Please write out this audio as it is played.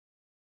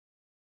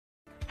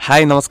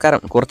Hi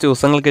നമസ്കാരം. കുറച്ച്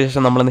ദിവസങ്ങൾക്ക്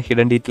ശേഷം നമ്മളിന്ന്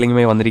ഹിഡൻ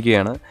ഡീറ്റെയിലിങ്ങുമായി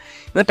വന്നിരിക്കുകയാണ്.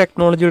 ഇന്ന്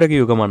ടെക്നോളജിയുടെയൊക്കെ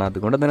യുഗമാണ്.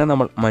 അതുകൊണ്ട് തന്നെ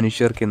നമ്മൾ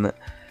മനുഷ്യർക്ക് ഇന്ന്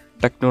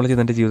ടെക്നോളജി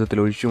തൻ്റെ ജീവിതത്തിൽ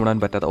ഒഴിച്ചുകൂടാൻ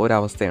പറ്റാത്ത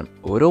ഒരവസ്ഥയാണ്.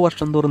 ഓരോ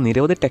വർഷം തോറും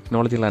നിരവധി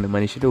ടെക്നോളജികളാണ്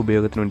മനുഷ്യൻ്റെ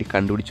ഉപയോഗത്തിന് വേണ്ടി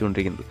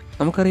കണ്ടുപിടിച്ചുകൊണ്ടിരിക്കുന്നത്.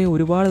 നമുക്കറിയാം,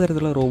 ഒരുപാട്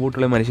തരത്തിലുള്ള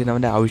റോബോട്ടുകളെ മനുഷ്യൻ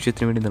അവൻ്റെ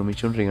ആവശ്യത്തിന് വേണ്ടി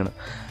നിർമ്മിച്ചുകൊണ്ടിരിക്കുകയാണ്.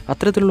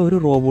 അത്തരത്തിലുള്ള ഒരു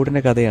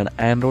റോബോട്ടിൻ്റെ കഥയാണ്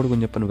ആൻഡ്രോയിഡ്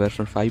കുഞ്ഞപ്പൻ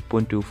വേർഷൻ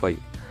 5.25.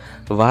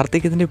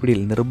 വാർദ്ധക്യത്തിൻ്റെ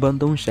പിടിയിൽ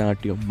നിർബന്ധവും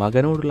ശാഠ്യവും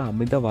മകനോടുള്ള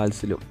അമിത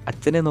വാത്സല്യവും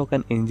അച്ഛനെ നോക്കാൻ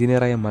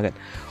എഞ്ചിനീയറായ മകൻ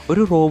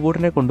ഒരു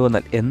റോബോട്ടിനെ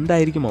കൊണ്ടുവന്നാൽ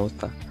എന്തായിരിക്കും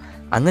അവസ്ഥ?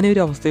 അങ്ങനെ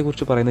ഒരു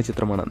അവസ്ഥയെക്കുറിച്ച് പറയുന്ന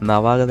ചിത്രമാണ്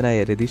നവാഗതനായ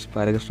രതീഷ്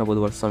ബാലകൃഷ്ണ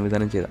പൊതുവാൾ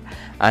സംവിധാനം ചെയ്ത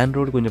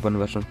ആൻഡ്രോയിഡ് കുഞ്ഞപ്പൻ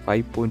വേർഷൻ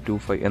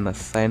 5.25 എന്ന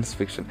സയൻസ്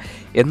ഫിക്ഷൻ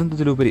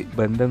എന്നതിലുപരി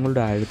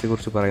ബന്ധങ്ങളുടെ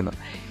ആഴത്തെക്കുറിച്ച് പറയുന്ന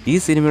ഈ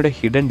സിനിമയുടെ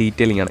ഹിഡൻ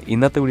ഡീറ്റെയിലിംഗ് ആണ്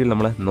ഇന്നത്തെ വീഡിയോയിൽ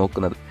നമ്മൾ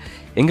നോക്കുന്നത്.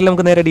 എങ്കിൽ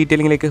നമുക്ക് നേരെ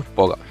ഡീറ്റെയിലിങ്ങിലേക്ക്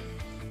പോകാം.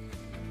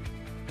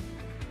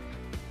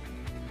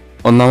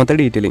 ഒന്നാമത്തെ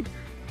ഡീറ്റെയിലിംഗ്.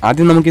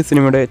 ആദ്യം നമുക്ക് ഈ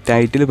സിനിമയുടെ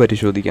ടൈറ്റിൽ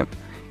പരിശോധിക്കാം.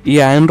 ഈ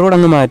ആൻഡ്രോയിഡ്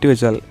അങ്ങ്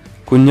മാറ്റിവെച്ചാൽ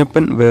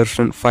കുഞ്ഞപ്പൻ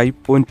വേർഷൻ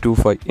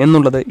 5.25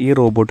 എന്നുള്ളത് ഈ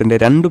റോബോട്ടിൻ്റെ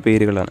 2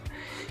 പേരുകളാണ്.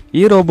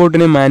 ഈ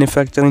റോബോട്ടിനെ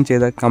മാനുഫാക്ചറിങ്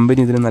ചെയ്ത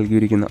കമ്പനി ഇതിന്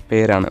നൽകിയിരിക്കുന്ന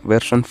പേരാണ്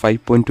വേർഷൻ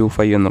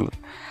 5.25 എന്നുള്ളത്.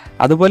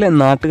 അതുപോലെ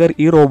നാട്ടുകാർ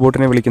ഈ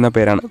റോബോട്ടിനെ വിളിക്കുന്ന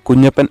പേരാണ്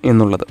കുഞ്ഞപ്പൻ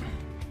എന്നുള്ളത്.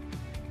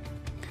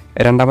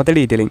 രണ്ടാമത്തെ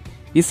ഡീറ്റെയിലിംഗ്.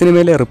 ഈ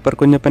സിനിമയിലെ റിപ്പർ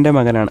കുഞ്ഞപ്പൻ്റെ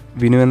മകനാണ്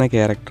വിനു എന്ന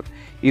ക്യാരക്ടർ.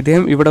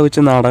 ഇദ്ദേഹം ഇവിടെ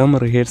വെച്ച് നാടകം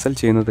റിഹേഴ്സൽ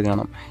ചെയ്യുന്നത്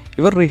കാണാം.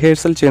 ഇവർ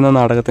റിഹേഴ്സൽ ചെയ്യുന്ന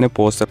നാടകത്തിന്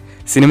പോസ്റ്റർ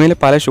സിനിമയിലെ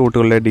പല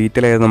ഷോട്ടുകളുടെ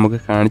ഡീറ്റെയിൽ ആയത് നമുക്ക്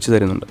കാണിച്ചു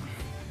തരുന്നുണ്ട്.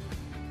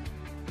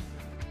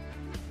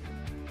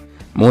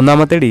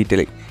 മൂന്നാമത്തെ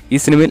ഡീറ്റെയിലിംഗ്. ഈ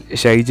സിനിമയിൽ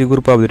ഷൈജി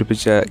കുറുപ്പ്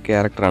അവതരിപ്പിച്ച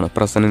ക്യാരക്ടറാണ്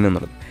പ്രസന്നൻ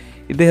എന്നുള്ളത്.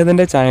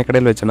 ഇദ്ദേഹത്തിൻ്റെ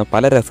ചായക്കടയിൽ വെച്ചാണ്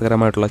പല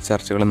രസകരമായിട്ടുള്ള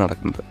ചർച്ചകൾ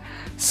നടക്കുന്നത്.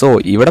 സോ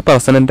ഇവിടെ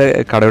പ്രസന്നൻ്റെ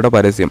കടയുടെ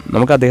പരസ്യം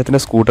നമുക്ക്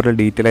അദ്ദേഹത്തിൻ്റെ സ്കൂട്ടറിൽ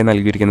ഡീറ്റെയിലായി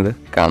നൽകിയിരിക്കുന്നത്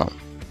കാണാം.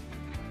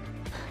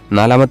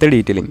 നാലാമത്തെ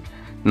ഡീറ്റെയിലിംഗ്.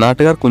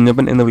 നാട്ടുകാർ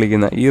കുഞ്ഞപ്പൻ എന്ന്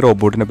വിളിക്കുന്ന ഈ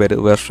റോബോട്ടിൻ്റെ പേര്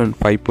വേർഷൻ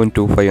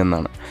 5.25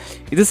 എന്നാണ്.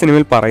 ഇത്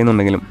സിനിമയിൽ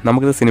പറയുന്നുണ്ടെങ്കിലും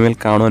നമുക്കിത് സിനിമയിൽ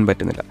കാണുവാൻ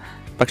പറ്റുന്നില്ല.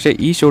 പക്ഷേ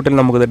ഈ ഷോട്ടിൽ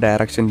നമുക്കിത്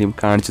ഡയറക്ഷൻ ടീം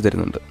കാണിച്ചു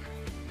തരുന്നുണ്ട്.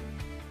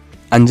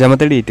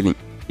 അഞ്ചാമത്തെ ഡീറ്റെയിലിംഗ്.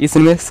 ഈ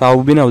സിനിമയിൽ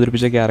സൗബിൻ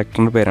അവതരിപ്പിച്ച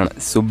ക്യാരക്ടറിൻ്റെ പേരാണ്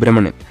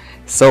സുബ്രഹ്മണ്യൻ.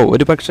 സോ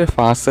ഒരു പക്ഷേ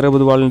ഫാസ്തര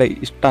പൊതുവാളിൻ്റെ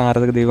ഇഷ്ട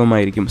ആരാധക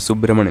ദൈവമായിരിക്കും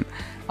സുബ്രഹ്മണ്യൻ.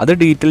 അത്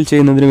ഡീറ്റെയിൽ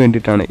ചെയ്യുന്നതിന്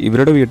വേണ്ടിയിട്ടാണ്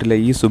ഇവരുടെ വീട്ടിലെ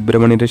ഈ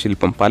സുബ്രഹ്മണ്യൻ്റെ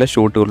ശില്പം പല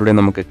ഷോട്ടുകളിലൂടെ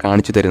നമുക്ക്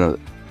കാണിച്ചു തരുന്നത്.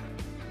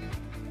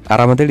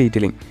 ആറാമത്തെ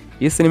ഡീറ്റെയിലിംഗ്.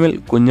 ഈ സിനിമയിൽ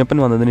കുഞ്ഞപ്പൻ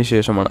വന്നതിന്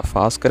ശേഷമാണ്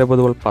ഭാസ്കര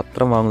പൊതുവാൾ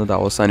പത്രം വാങ്ങുന്നത്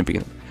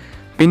അവസാനിപ്പിക്കുന്നത്.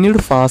 പിന്നീട്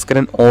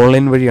ഭാസ്കരൻ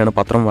ഓൺലൈൻ വഴിയാണ്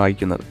പത്രം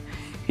വായിക്കുന്നത്.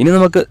 ഇനി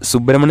നമുക്ക്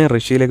സുബ്രഹ്മണ്യൻ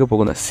റഷ്യയിലേക്ക്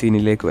പോകുന്ന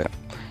സീനിലേക്ക് വരാം.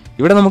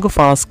 ഇവിടെ നമുക്ക്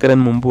ഭാസ്കരൻ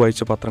മുമ്പ്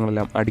വായിച്ച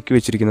പത്രങ്ങളെല്ലാം അടുക്കി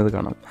വെച്ചിരിക്കുന്നത്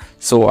കാണാം.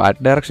 സോ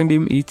ആർട്ട് ഡയറക്ഷൻ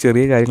ടീം ഈ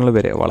ചെറിയ കാര്യങ്ങൾ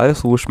വരെ വളരെ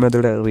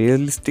സൂക്ഷ്മതയുടെ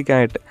റിയലിസ്റ്റിക്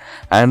ആയിട്ട്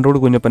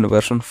ആൻഡ്രോയിഡ് കുഞ്ഞപ്പൻ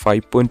വേർഷൻ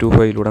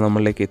 5.25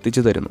 നമ്മളിലേക്ക്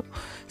എത്തിച്ചു തരുന്നു.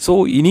 സോ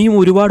ഇനിയും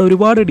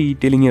ഒരുപാട്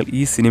ഡീറ്റെയിലിങ്ങുകൾ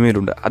ഈ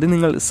സിനിമയിലുണ്ട്. അത്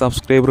നിങ്ങൾ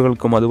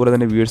സബ്സ്ക്രൈബറുകൾക്കും അതുപോലെ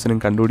തന്നെ വ്യൂവേഴ്സിനും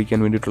കണ്ടുപിടിക്കാൻ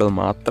വേണ്ടിയിട്ടുള്ളത്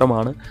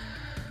മാത്രമാണ്.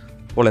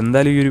 അപ്പോൾ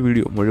എന്തായാലും ഈ ഒരു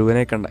വീഡിയോ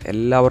മുഴുവനായി കണ്ട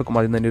എല്ലാവർക്കും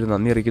അതിന് തന്നെ ഒരു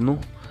നന്ദി അറിയിക്കുന്നു.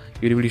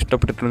 ഈ ഒരു വീഡിയോ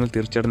ഇഷ്ടപ്പെട്ടിട്ടുണ്ടെങ്കിൽ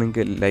തീർച്ചയായിട്ടും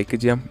നിങ്ങൾക്ക് ലൈക്ക്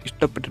ചെയ്യാം,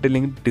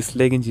 ഇഷ്ടപ്പെട്ടിട്ടില്ലെങ്കിൽ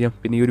ഡിസ്ലൈക്കും ചെയ്യാം.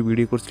 പിന്നെ ഈ ഒരു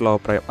വീഡിയോയെക്കുറിച്ചുള്ള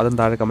അഭിപ്രായം അതും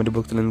താഴെ കമൻറ്റ്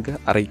ബോക്സിൽ നിങ്ങൾക്ക്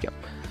അറിയിക്കാം.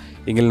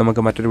 എങ്കിൽ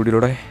നമുക്ക് മറ്റൊരു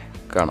വീഡിയോയിലൂടെ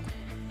കാണാം.